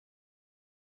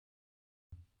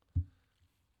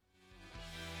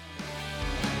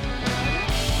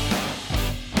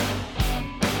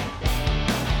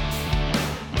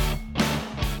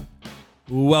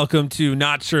Welcome to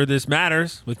Not Sure This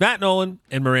Matters with Matt Nolan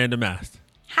and Miranda Mast.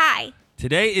 Hi.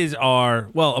 Today is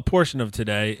a portion of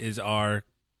today is our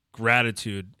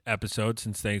gratitude episode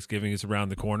since Thanksgiving is around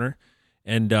the corner.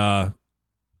 And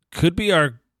could be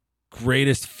our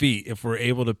greatest feat if we're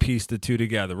able to piece the two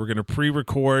together. We're going to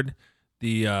pre-record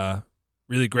the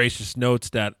really gracious notes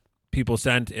that people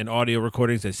sent and audio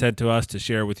recordings they sent to us to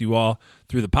share with you all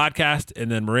through the podcast.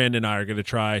 And then Miranda and I are going to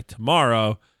try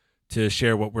tomorrow to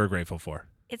share what we're grateful for.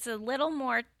 It's a little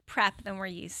more prep than we're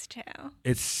used to.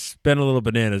 It's been a little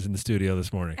bananas in the studio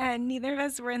this morning. And neither of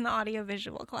us were in the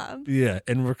audio-visual club. Yeah,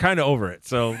 and we're kind of over it.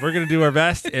 So we're going to do our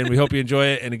best, and we hope you enjoy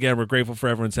it. And again, we're grateful for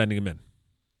everyone sending them in.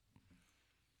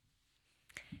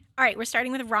 All right, we're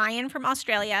starting with Ryan from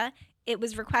Australia. It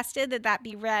was requested that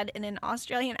be read in an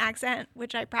Australian accent,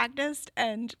 which I practiced,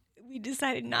 and we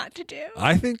decided not to do.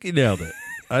 I think you nailed it.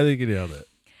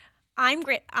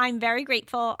 I'm very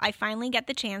grateful I finally get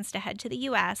the chance to head to the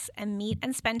U.S. and meet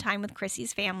and spend time with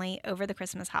Chrissy's family over the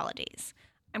Christmas holidays.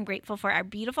 I'm grateful for our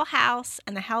beautiful house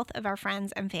and the health of our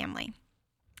friends and family.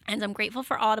 And I'm grateful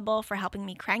for Audible for helping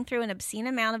me crank through an obscene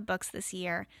amount of books this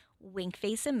year. Wink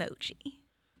face emoji.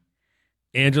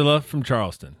 Angela from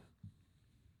Charleston.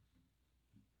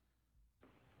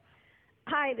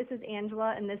 Hi, this is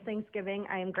Angela, and this Thanksgiving,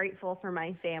 I am grateful for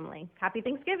my family. Happy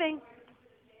Thanksgiving.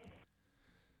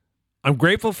 I'm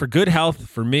grateful for good health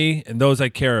for me and those I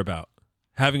care about.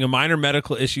 Having a minor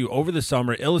medical issue over the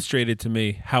summer illustrated to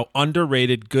me how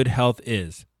underrated good health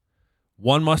is.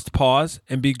 One must pause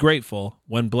and be grateful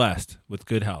when blessed with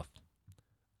good health.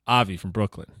 Avi from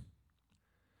Brooklyn.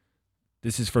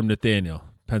 This is from Nathaniel,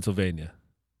 Pennsylvania.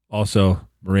 Also,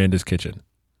 Miranda's Kitchen.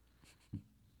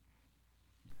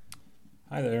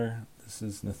 Hi there, this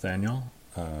is Nathaniel,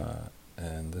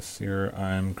 and this year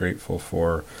I'm grateful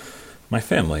for my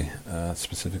family,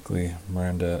 specifically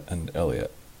Miranda and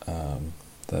Elliot.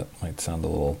 That might sound a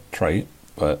little trite,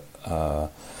 but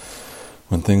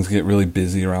when things get really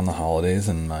busy around the holidays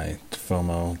and my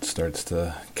FOMO starts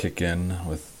to kick in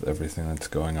with everything that's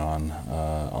going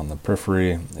on the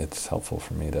periphery, it's helpful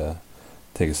for me to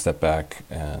take a step back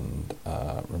and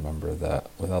remember that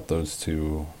without those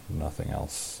two, nothing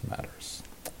else matters.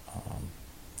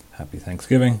 Happy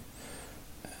Thanksgiving,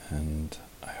 and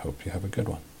I hope you have a good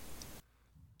one.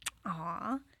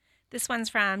 Aw. This one's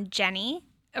from Jenny,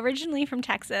 originally from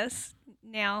Texas,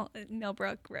 now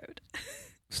Millbrook Road.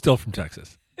 Still from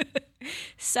Texas.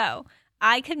 So,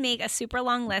 I could make a super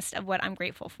long list of what I'm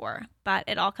grateful for, but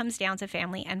it all comes down to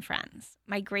family and friends.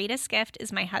 My greatest gift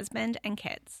is my husband and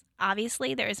kids.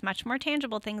 Obviously, there is much more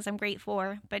tangible things I'm grateful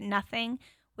for, but nothing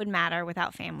would matter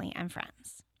without family and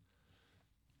friends.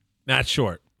 Matt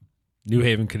Short, New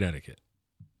Haven, Connecticut.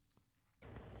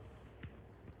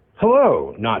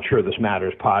 Hello, Not Sure This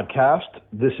Matters podcast.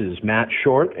 This is Matt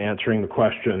Short answering the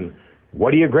question,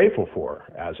 what are you grateful for,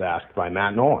 as asked by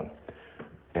Matt Nolan.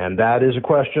 And that is a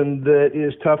question that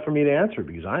is tough for me to answer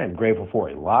because I am grateful for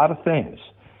a lot of things.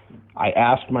 I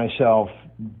asked myself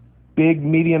big,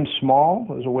 medium, small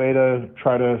as a way to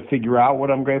try to figure out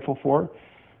what I'm grateful for.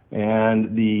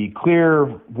 And the clear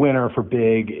winner for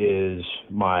big is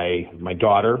my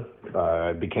daughter.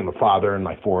 I became a father in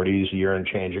my 40s, a year and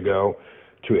change ago,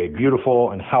 to a beautiful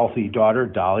and healthy daughter,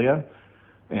 Dahlia.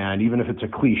 And even if it's a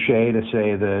cliche to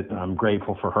say that I'm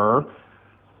grateful for her,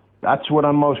 that's what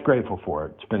I'm most grateful for.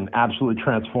 It's been absolutely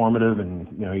transformative, and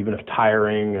even if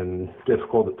tiring and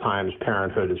difficult at times,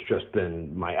 parenthood has just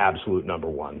been my absolute number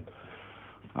one.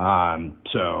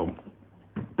 So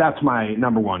that's my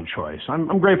number one choice.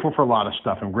 I'm grateful for a lot of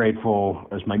stuff. I'm grateful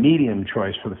as my medium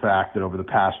choice for the fact that over the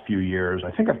past few years,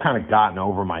 I think I've kind of gotten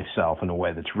over myself in a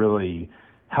way that's really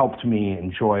helped me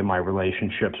enjoy my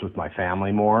relationships with my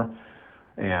family more.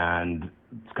 And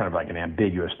it's kind of like an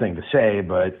ambiguous thing to say,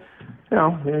 but,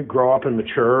 you grow up and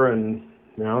mature and,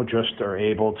 just are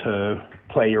able to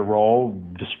play your role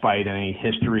despite any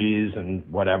histories and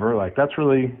whatever. Like that's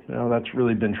really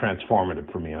been transformative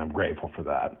for me, and I'm grateful for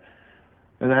that.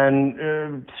 And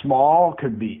then small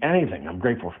could be anything. I'm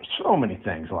grateful for so many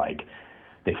things, like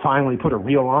they finally put a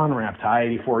real on-ramp to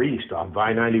I-84 East off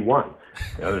I-91.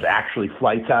 There's actually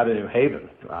flights out of New Haven.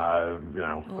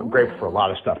 I'm grateful for a lot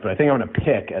of stuff, but I think I'm going to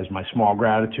pick as my small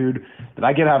gratitude that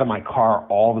I get out of my car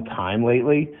all the time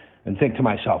lately and think to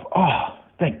myself, oh,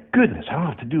 thank goodness I don't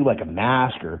have to do like a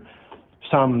mask or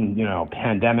some,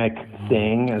 pandemic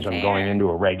thing as I'm going into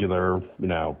a regular,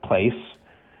 place.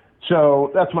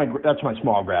 So that's my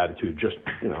small gratitude, just,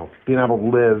 being able to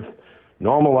live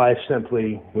normal life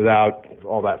simply without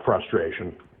all that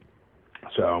frustration.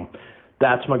 So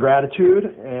that's my gratitude,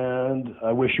 and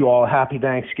I wish you all a happy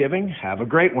Thanksgiving. Have a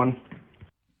great one.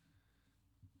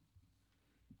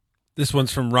 This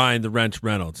one's from Ryan the Wrench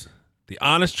Reynolds. The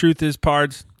honest truth is,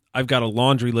 Pards, I've got a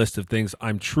laundry list of things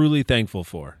I'm truly thankful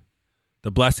for.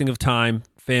 The blessing of time,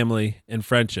 family, and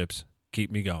friendships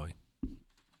keep me going.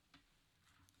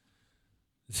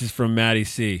 This is from Maddie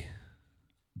C.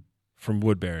 from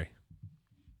Woodbury.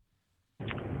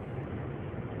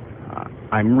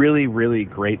 I'm really, really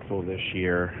grateful this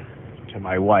year to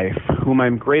my wife, whom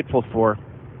I'm grateful for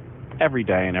every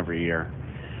day and every year,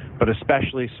 but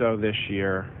especially so this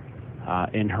year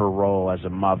in her role as a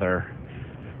mother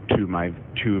to my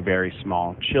two very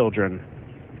small children.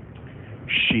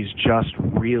 She's just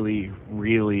really,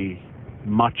 really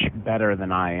much better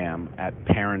than I am at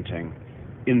parenting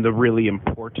in the really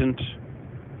important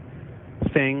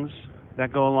things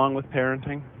that go along with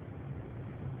parenting.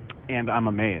 And I'm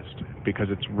amazed because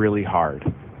it's really hard.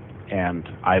 And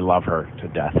I love her to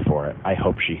death for it. I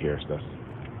hope she hears this.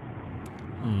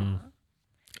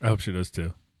 I hope she does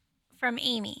too. From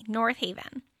Amy, North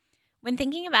Haven. When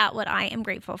thinking about what I am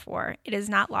grateful for, it is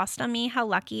not lost on me how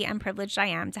lucky and privileged I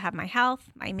am to have my health,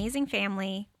 my amazing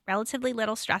family, relatively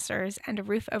little stressors, and a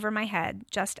roof over my head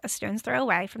just a stone's throw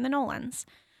away from the Nolans.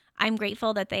 I'm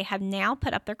grateful that they have now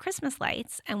put up their Christmas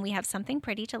lights and we have something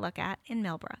pretty to look at in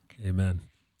Millbrook. Amen.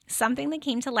 Something that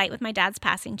came to light with my dad's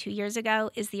passing 2 years ago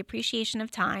is the appreciation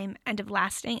of time and of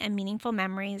lasting and meaningful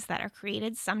memories that are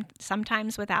created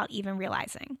sometimes without even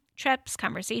realizing. Trips,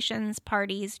 conversations,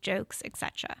 parties, jokes,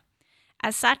 etc.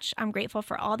 As such, I'm grateful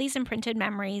for all these imprinted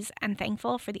memories and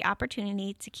thankful for the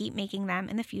opportunity to keep making them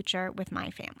in the future with my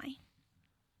family.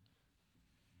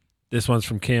 This one's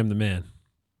from Cam the Man.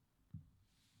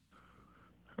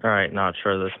 All right, not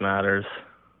sure this matters.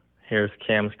 Here's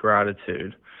Cam's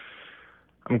gratitude.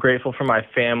 I'm grateful for my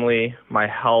family, my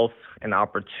health, and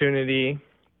opportunity.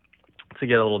 To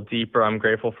get a little deeper, I'm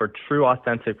grateful for true,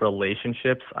 authentic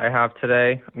relationships I have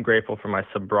today. I'm grateful for my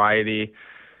sobriety.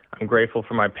 I'm grateful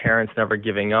for my parents never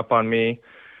giving up on me.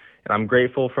 And I'm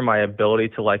grateful for my ability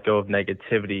to let go of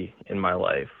negativity in my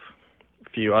life. A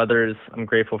few others, I'm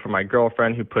grateful for my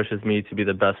girlfriend who pushes me to be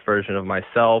the best version of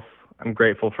myself. I'm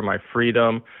grateful for my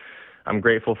freedom. I'm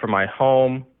grateful for my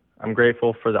home. I'm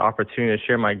grateful for the opportunity to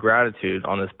share my gratitude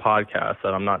on this podcast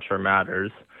that I'm not sure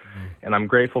matters. And I'm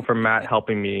grateful for Matt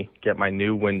helping me get my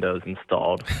new windows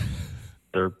installed.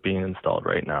 They're being installed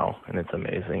right now, and it's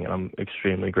amazing, and I'm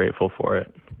extremely grateful for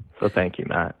it. So thank you,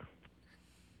 Matt.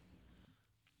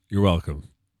 You're welcome.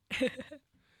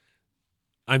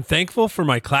 I'm thankful for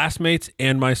my classmates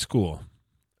and my school.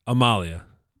 Amalia,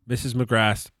 Mrs.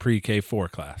 McGrath's pre-K 4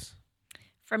 class.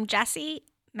 From Jesse,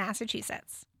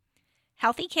 Massachusetts.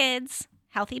 Healthy kids,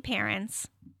 healthy parents,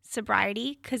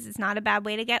 sobriety because it's not a bad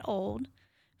way to get old,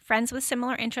 friends with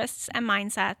similar interests and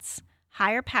mindsets,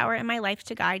 higher power in my life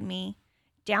to guide me,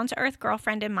 down-to-earth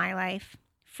girlfriend in my life,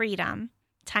 freedom,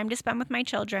 time to spend with my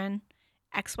children,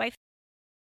 ex-wife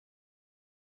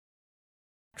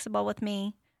flexible with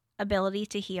me, ability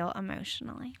to heal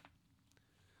emotionally.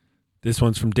 This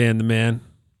one's from Dan the Man,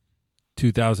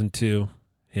 2002,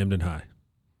 Hamden High.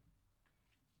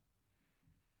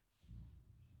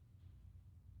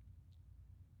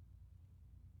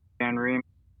 Henry.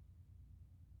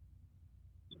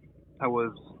 I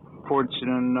was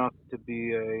fortunate enough to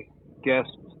be a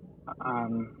guest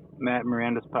on Matt and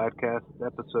Miranda's podcast,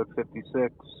 episode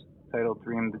 56, titled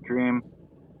Dream the Dream.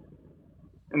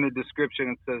 In the description,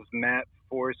 it says Matt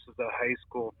forces a high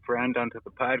school friend onto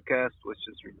the podcast, which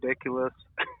is ridiculous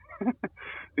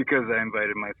because I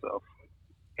invited myself.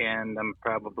 And I'm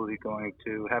probably going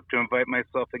to have to invite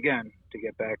myself again to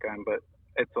get back on, but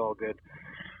it's all good.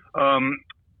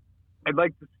 I'd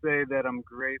like to say that I'm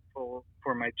grateful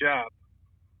for my job.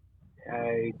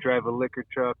 I drive a liquor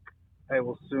truck. I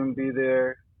will soon be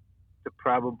there to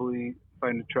probably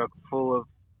find a truck full of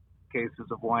cases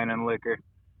of wine and liquor.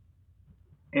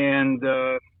 And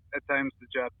at times the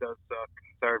job does suck.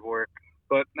 It's hard work.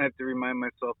 But I have to remind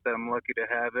myself that I'm lucky to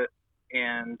have it.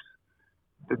 And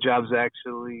the job's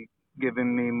actually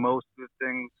given me most of the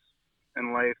things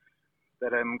in life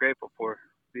that I'm grateful for.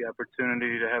 The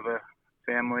opportunity to have a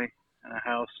family and a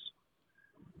house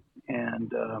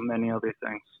and many other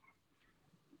things.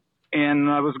 And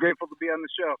I was grateful to be on the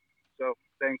show. So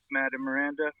thanks, Matt and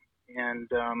Miranda, and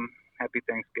happy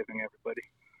Thanksgiving, everybody.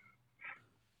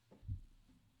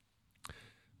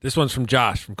 This one's from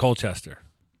Josh from Colchester.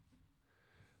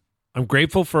 I'm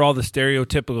grateful for all the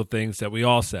stereotypical things that we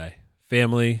all say.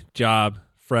 Family, job,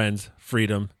 friends,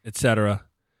 freedom, etc.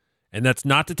 And that's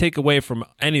not to take away from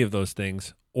any of those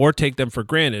things or take them for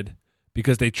granted,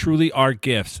 because they truly are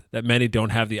gifts that many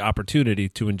don't have the opportunity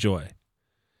to enjoy.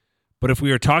 But if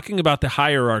we are talking about the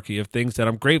hierarchy of things that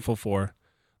I'm grateful for,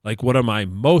 like what am I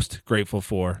most grateful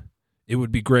for, it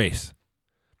would be grace.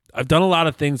 I've done a lot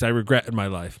of things I regret in my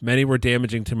life. Many were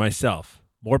damaging to myself.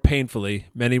 More painfully,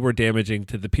 many were damaging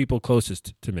to the people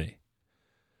closest to me.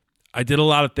 I did a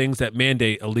lot of things that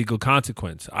mandate a legal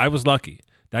consequence. I was lucky.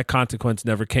 That consequence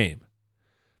never came.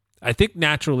 I think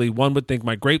naturally one would think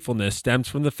my gratefulness stems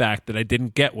from the fact that I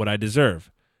didn't get what I deserve.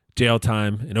 Jail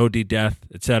time, an OD death,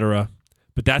 etc.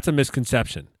 But that's a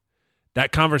misconception.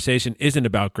 That conversation isn't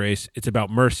about grace, it's about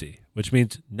mercy, which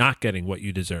means not getting what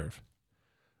you deserve.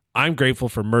 I'm grateful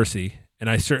for mercy, and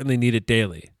I certainly need it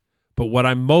daily. But what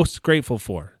I'm most grateful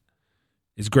for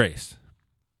is grace.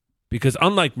 Because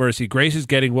unlike mercy, grace is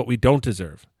getting what we don't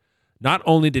deserve. Not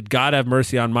only did God have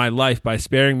mercy on my life by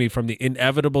sparing me from the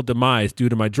inevitable demise due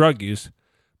to my drug use,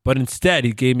 but instead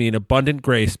he gave me an abundant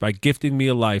grace by gifting me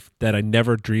a life that I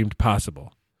never dreamed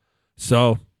possible.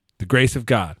 So, the grace of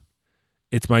God,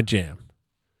 it's my jam.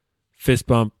 Fist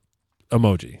bump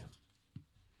emoji.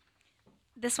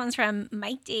 This one's from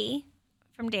Mike D.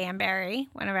 from Danbury,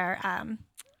 one of our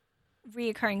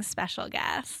reoccurring special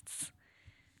guests.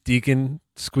 Deacon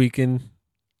squeaking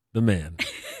the man.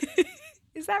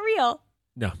 Is that real?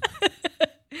 No.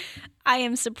 I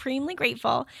am supremely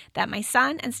grateful that my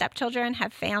son and stepchildren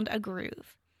have found a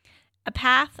groove, a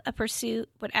path, a pursuit,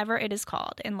 whatever it is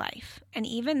called in life. And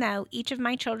even though each of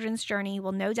my children's journey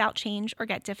will no doubt change or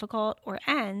get difficult or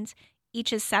end,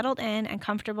 each is settled in and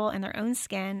comfortable in their own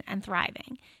skin and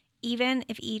thriving, even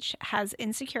if each has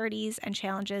insecurities and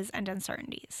challenges and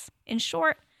uncertainties. In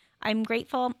short, I'm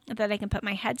grateful that I can put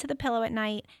my head to the pillow at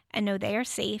night and know they are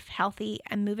safe, healthy,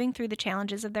 and moving through the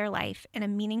challenges of their life in a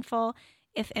meaningful,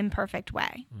 if imperfect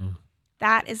way.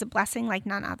 That is a blessing like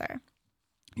none other.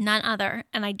 None other,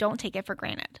 and I don't take it for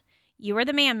granted. You are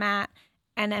the man, Matt,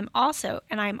 and I'm also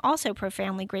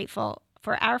profoundly grateful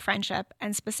for our friendship,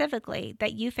 and specifically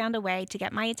that you found a way to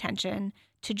get my attention,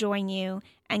 to join you,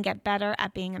 and get better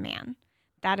at being a man.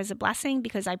 That is a blessing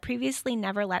because I previously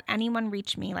never let anyone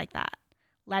reach me like that.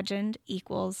 Legend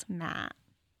equals Matt.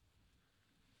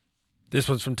 This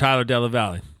one's from Tyler Della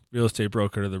Valle, real estate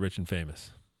broker to the rich and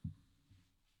famous.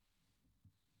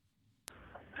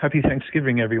 Happy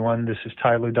Thanksgiving, everyone. This is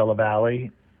Tyler Della Valle.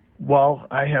 While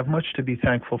I have much to be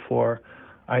thankful for,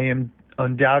 I am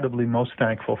undoubtedly most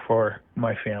thankful for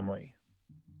my family.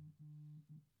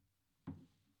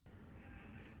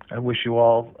 I wish you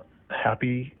all a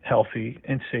happy, healthy,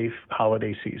 and safe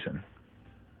holiday season.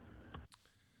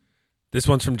 This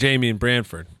one's from Jamie in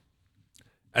Brantford.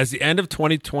 As the end of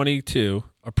 2022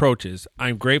 approaches,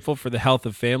 I'm grateful for the health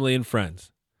of family and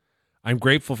friends. I'm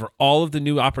grateful for all of the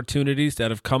new opportunities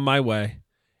that have come my way,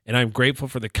 and I'm grateful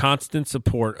for the constant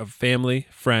support of family,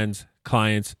 friends,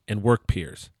 clients, and work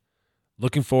peers.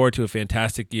 Looking forward to a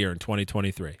fantastic year in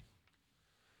 2023.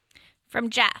 From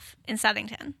Jeff in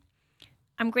Southington.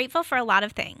 I'm grateful for a lot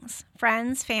of things.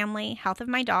 Friends, family, health of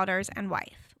my daughters, and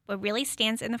wife. What really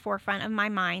stands in the forefront of my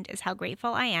mind is how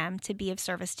grateful I am to be of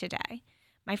service today.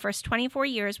 My first 24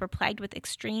 years were plagued with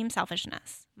extreme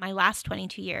selfishness. My last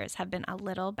 22 years have been a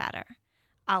little better.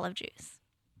 Olive juice.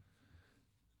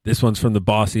 This one's from the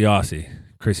bossy Aussie,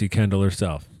 Chrissy Kendall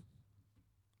herself.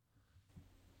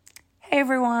 Hey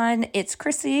everyone, it's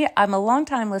Chrissy. I'm a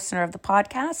longtime listener of the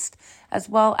podcast, as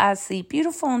well as the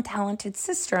beautiful and talented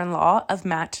sister-in-law of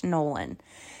Matt Nolan.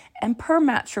 And per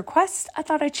Matt's request, I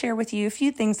thought I'd share with you a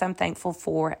few things I'm thankful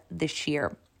for this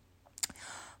year.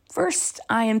 First,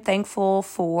 I am thankful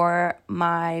for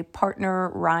my partner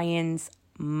Ryan's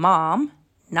mom,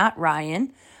 not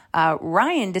Ryan.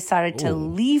 Ryan decided to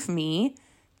leave me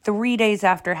 3 days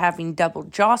after having double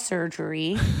jaw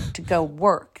surgery to go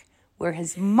work, where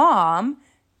his mom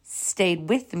stayed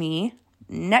with me,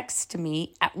 next to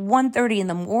me at 1:30 in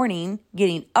the morning,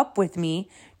 getting up with me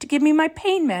to give me my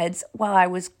pain meds while I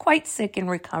was quite sick and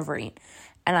recovering.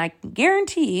 And I can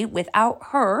guarantee without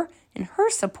her and her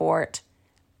support,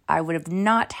 I would have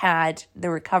not had the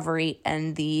recovery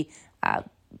and the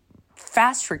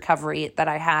fast recovery that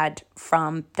I had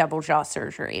from double jaw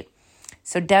surgery.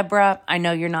 So Deborah, I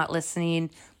know you're not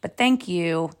listening, but thank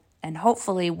you. And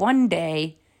hopefully one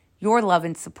day your love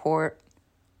and support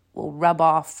will rub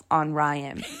off on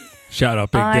Ryan. Shout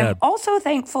out, Big Deb. I'm also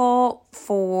thankful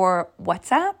for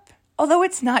WhatsApp. Although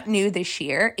it's not new this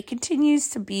year, it continues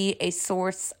to be a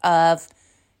source of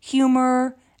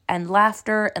humor and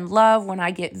laughter and love when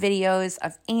I get videos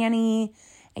of Annie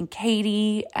and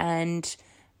Katie and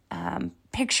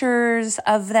pictures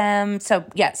of them. So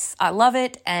yes, I love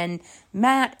it. And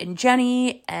Matt and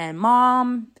Jenny and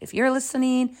Mom, if you're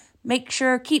listening, make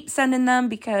sure keep sending them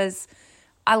because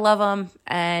I love them.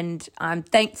 And I'm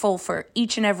thankful for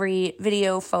each and every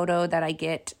video, photo that I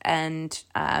get. And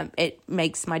it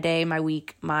makes my day, my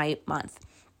week, my month.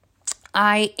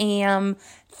 I am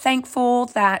thankful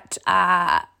that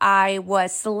I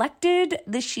was selected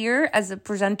this year as a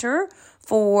presenter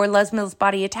for Les Mills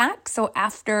Body Attack. So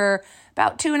after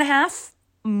about 2.5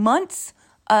 months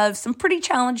of some pretty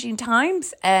challenging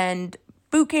times and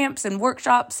boot camps and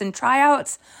workshops and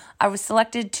tryouts, I was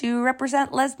selected to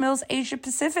represent Les Mills Asia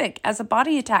Pacific as a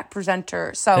Body Attack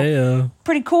presenter. So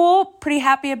pretty cool, pretty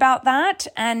happy about that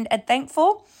and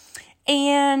thankful.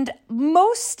 And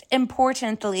most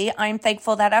importantly, I'm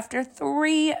thankful that after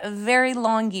 3 very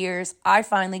long years, I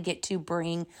finally get to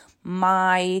bring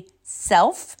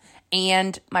myself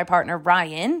and my partner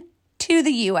Ryan to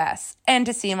the U.S. and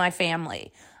to see my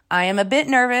family. I am a bit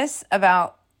nervous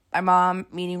about my mom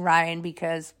meeting Ryan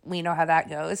because we know how that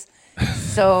goes.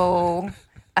 So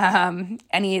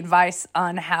any advice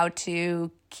on how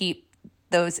to keep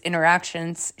those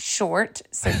interactions short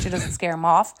so she doesn't scare him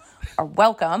off are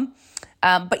welcome.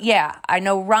 But yeah, I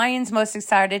know Ryan's most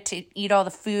excited to eat all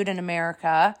the food in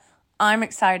America. I'm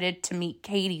excited to meet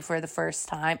Katie for the first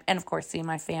time and, of course, see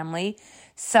my family.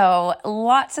 So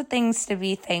lots of things to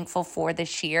be thankful for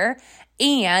this year.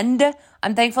 And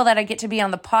I'm thankful that I get to be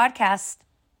on the podcast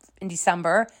in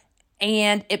December,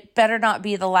 and it better not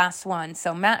be the last one.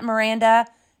 So Matt and Miranda,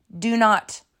 do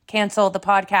not cancel the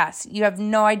podcast. You have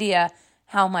no idea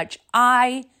how much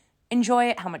I enjoy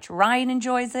it, how much Ryan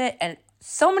enjoys it, and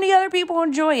so many other people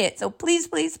enjoy it. So please,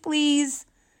 please, please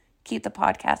keep the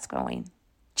podcast going.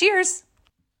 Cheers.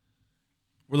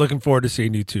 We're looking forward to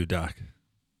seeing you too, Doc.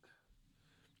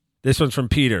 This one's from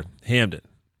Peter Hamden.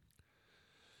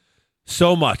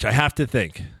 So much, I have to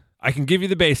think. I can give you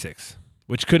the basics,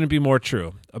 which couldn't be more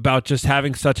true, about just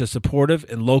having such a supportive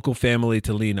and local family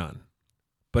to lean on.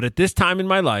 But at this time in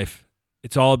my life,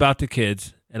 it's all about the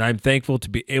kids, and I'm thankful to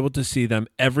be able to see them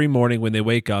every morning when they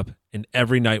wake up and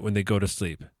every night when they go to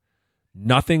sleep.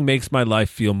 Nothing makes my life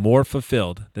feel more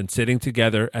fulfilled than sitting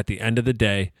together at the end of the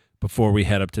day before we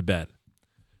head up to bed.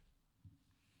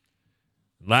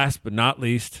 Last but not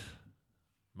least,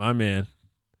 my man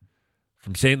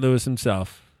from St. Louis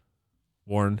himself,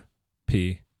 Warren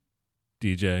P.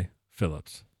 DJ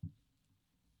Phillips.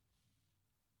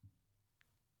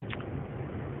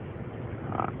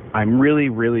 I'm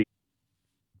really...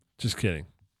 Just kidding.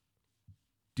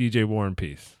 DJ Warren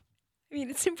Peace. I mean,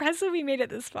 it's impressive we made it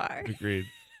this far. Agreed.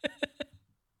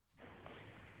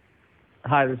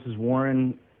 Hi, this is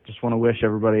Warren. Just want to wish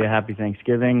everybody a happy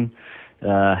Thanksgiving.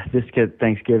 This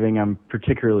Thanksgiving, I'm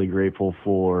particularly grateful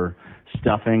for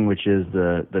stuffing, which is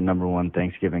the number one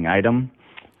Thanksgiving item.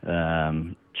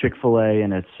 Chick-fil-A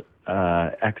and its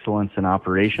excellence in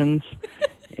operations,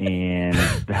 and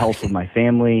the health of my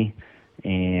family,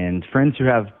 and friends who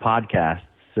have podcasts.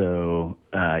 So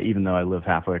even though I live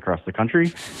halfway across the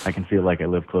country, I can feel like I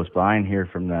live close by and hear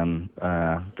from them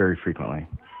very frequently.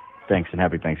 Thanks, and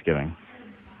happy Thanksgiving.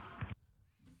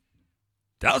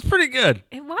 That was pretty good.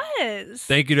 It was.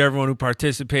 Thank you to everyone who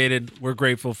participated. We're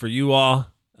grateful for you all.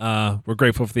 We're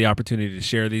grateful for the opportunity to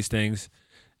share these things.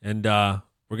 And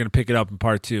we're going to pick it up in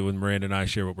part 2 when Miranda and I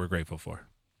share what we're grateful for.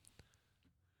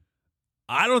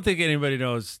 I don't think anybody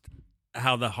knows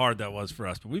how hard that was for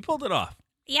us, but we pulled it off.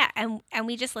 Yeah, and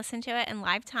we just listened to it in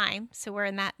live time, so we're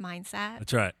in that mindset.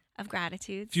 That's right. Of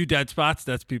gratitude. A few dead spots.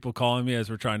 That's people calling me as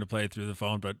we're trying to play it through the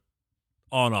phone, but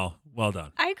all in all, well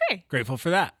done. I agree. Grateful for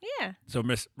that. Yeah. So,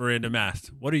 Miss Miranda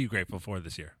Mast, what are you grateful for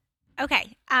this year?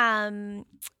 Okay.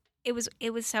 It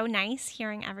was so nice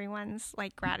hearing everyone's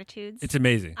gratitudes. It's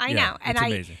amazing. I know, and it's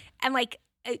amazing.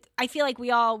 I feel like we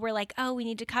all were like, oh, we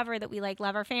need to cover that we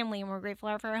love our family and we're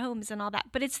grateful for our homes and all that.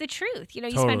 But it's the truth. You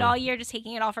Totally. spend all year just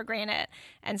taking it all for granted.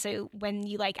 And so when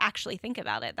you actually think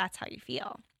about it, that's how you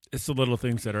feel. It's the little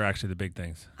things that are actually the big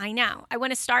things. I know. I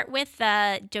want to start with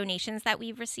the donations that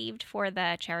we've received for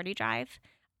the charity drive.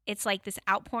 It's this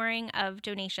outpouring of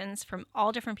donations from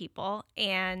all different people.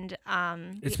 And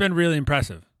it's been really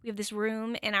impressive. We have this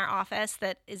room in our office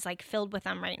that is filled with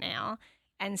them right now.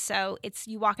 And so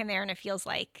you walk in there and it feels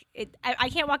like it. I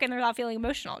can't walk in there without feeling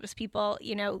emotional. Just people,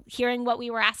 hearing what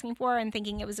we were asking for and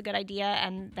thinking it was a good idea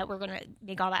and that we're going to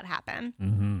make all that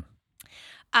happen.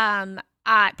 Mm-hmm.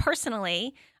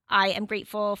 Personally, I am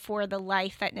grateful for the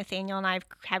life that Nathaniel and I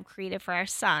have created for our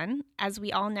son. As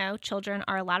we all know, children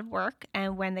are a lot of work,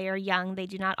 and when they are young, they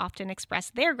do not often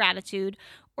express their gratitude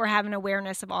or have an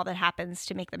awareness of all that happens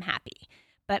to make them happy.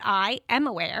 But I am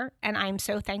aware, and I'm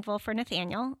so thankful for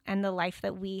Nathaniel and the life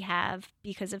that we have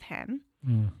because of him.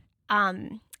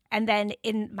 And then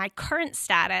in my current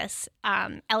status,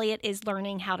 Elliot is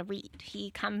learning how to read.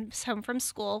 He comes home from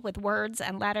school with words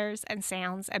and letters and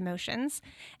sounds and motions,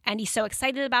 and he's so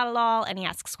excited about it all, and he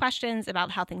asks questions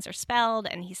about how things are spelled,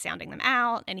 and he's sounding them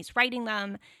out, and he's writing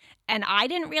them. And I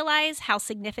didn't realize how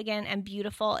significant and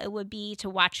beautiful it would be to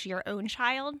watch your own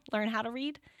child learn how to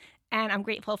read. And I'm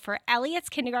grateful for Elliot's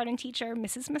kindergarten teacher,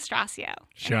 Mrs. Mastrasio.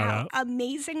 Shout out.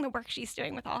 Amazing the work she's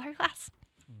doing with all her class.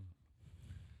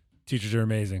 Teachers are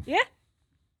amazing. Yeah.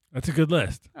 That's a good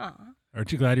list. Aw.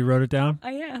 Aren't you glad you wrote it down?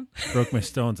 I am. Broke my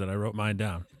stones and I wrote mine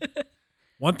down.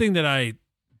 One thing that I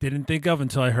didn't think of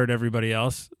until I heard everybody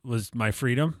else was my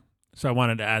freedom. So I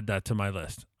wanted to add that to my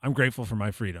list. I'm grateful for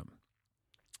my freedom.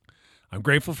 I'm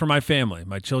grateful for my family.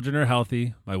 My children are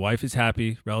healthy. My wife is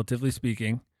happy, relatively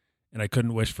speaking, and I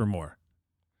couldn't wish for more.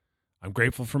 I'm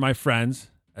grateful for my friends.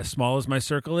 As small as my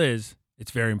circle is,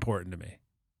 it's very important to me.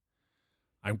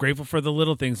 I'm grateful for the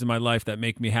little things in my life that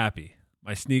make me happy.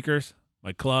 My sneakers,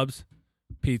 my clubs,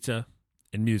 pizza,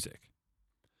 and music.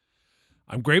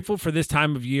 I'm grateful for this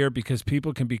time of year because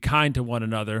people can be kind to one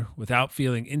another without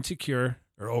feeling insecure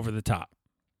or over the top.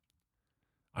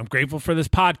 I'm grateful for this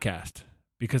podcast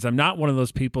because I'm not one of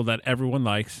those people that everyone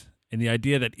likes, and the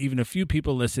idea that even a few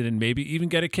people listen and maybe even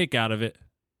get a kick out of it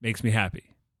makes me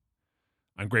happy.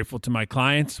 I'm grateful to my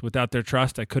clients. Without their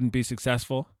trust, I couldn't be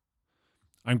successful.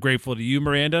 I'm grateful to you,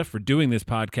 Miranda, for doing this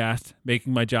podcast,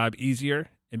 making my job easier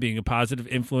and being a positive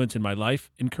influence in my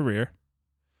life and career.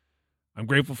 I'm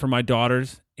grateful for my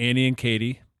daughters, Annie and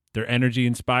Katie. Their energy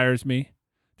inspires me,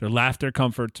 their laughter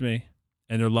comforts me,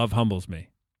 and their love humbles me.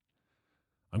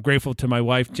 I'm grateful to my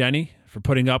wife, Jenny, for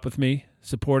putting up with me,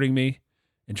 supporting me,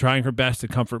 and trying her best to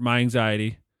comfort my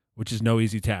anxiety, which is no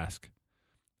easy task.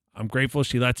 I'm grateful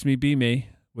she lets me be me,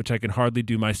 which I can hardly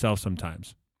do myself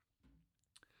sometimes.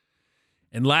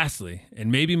 And lastly,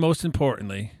 and maybe most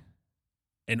importantly,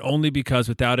 and only because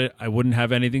without it I wouldn't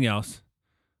have anything else,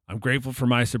 I'm grateful for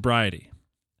my sobriety.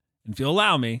 And if you'll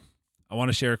allow me, I want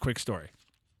to share a quick story.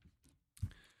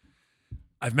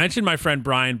 I've mentioned my friend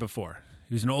Brian before.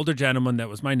 He was an older gentleman that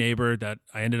was my neighbor that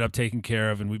I ended up taking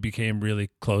care of, and we became really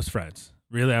close friends.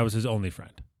 Really, I was his only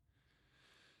friend.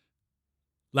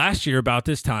 Last year, about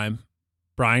this time,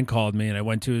 Brian called me, and I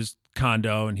went to his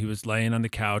condo, and he was laying on the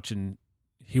couch, and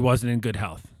he wasn't in good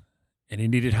health, and he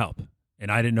needed help, and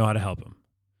I didn't know how to help him.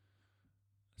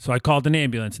 So I called an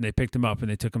ambulance, and they picked him up, and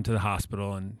they took him to the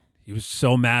hospital, and he was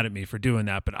so mad at me for doing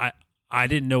that, but I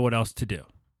didn't know what else to do.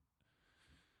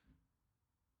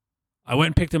 I went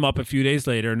and picked him up a few days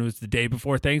later, and it was the day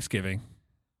before Thanksgiving,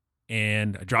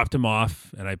 and I dropped him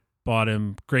off, and I bought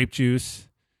him grape juice,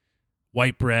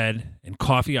 white bread, and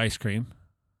coffee ice cream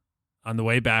on the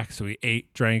way back. So he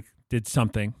ate, drank, did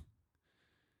something.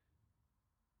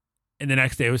 And the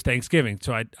next day was Thanksgiving,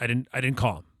 so I didn't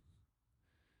call him.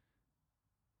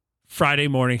 Friday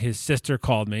morning, his sister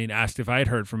called me and asked if I had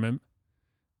heard from him,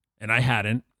 and I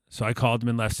hadn't. So I called him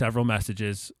and left several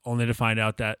messages, only to find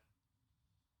out that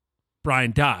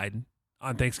Brian died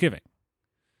on Thanksgiving.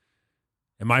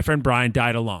 And my friend Brian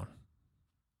died alone.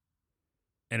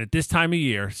 And at this time of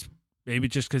year, maybe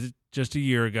just because it's just a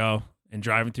year ago and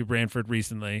driving through Brantford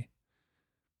recently,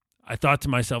 I thought to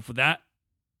myself, well,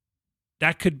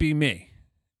 that could be me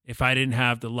if I didn't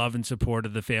have the love and support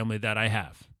of the family that I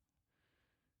have.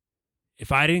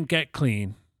 If I didn't get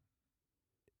clean,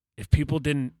 if people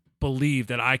didn't believe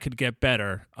that I could get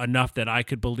better enough that I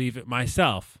could believe it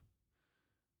myself,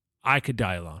 I could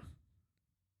die alone.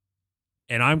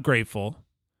 And I'm grateful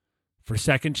for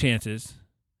second chances,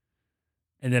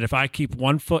 and that if I keep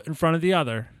one foot in front of the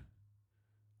other,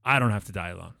 I don't have to die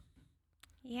alone.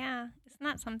 Yeah, isn't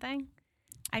that something?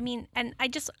 I mean, and I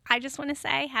just want to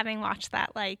say, having watched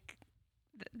that, like,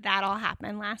 that all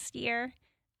happened last year.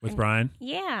 With Brian?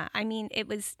 Yeah, I mean, he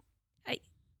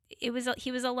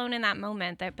was alone in that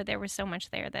moment, but there was so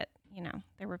much there that,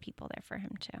 there were people there for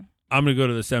him too. I'm going to go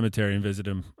to the cemetery and visit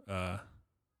him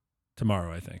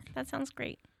tomorrow, I think. That sounds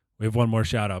great. We have one more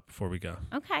shout out before we go.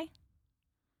 Okay.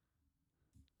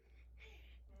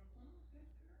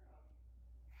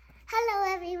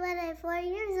 Hello, everyone. I'm 4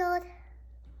 years old.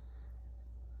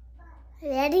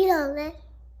 I'm Andy Nolan.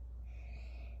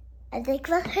 And thank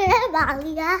you for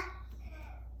Amalia.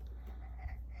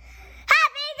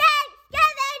 Happy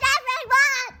Thanksgiving,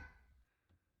 everyone!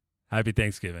 Happy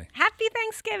Thanksgiving. Happy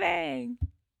Thanksgiving.